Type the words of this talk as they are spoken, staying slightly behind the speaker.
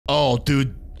Oh,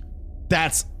 dude,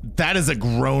 that is a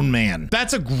grown man.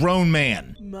 That's a grown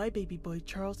man. My baby boy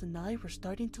Charles and I were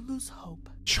starting to lose hope.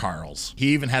 Charles.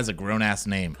 He even has a grown-ass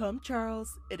name. Come,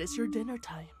 Charles. It is your dinner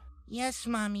time. Yes,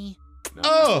 Mommy. Now,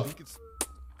 Oh!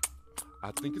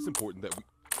 I think it's important that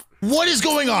we... What is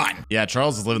going on? Yeah,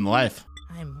 Charles is living the life.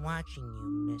 I'm watching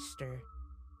you, mister.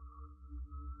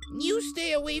 You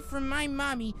stay away from my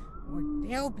mommy, or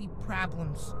there'll be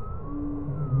problems.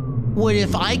 What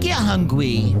if I get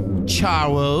hungry,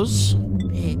 Charles?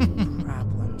 Big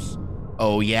problems.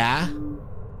 Oh, yeah?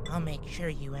 I'll make sure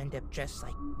you end up just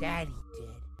like Daddy did.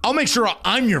 I'll make sure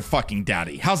I'm your fucking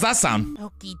daddy. How's that sound?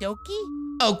 Okie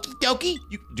dokie? Okie dokie.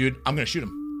 Dude, I'm gonna shoot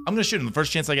him. I'm gonna shoot him the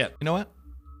first chance I get. You know what?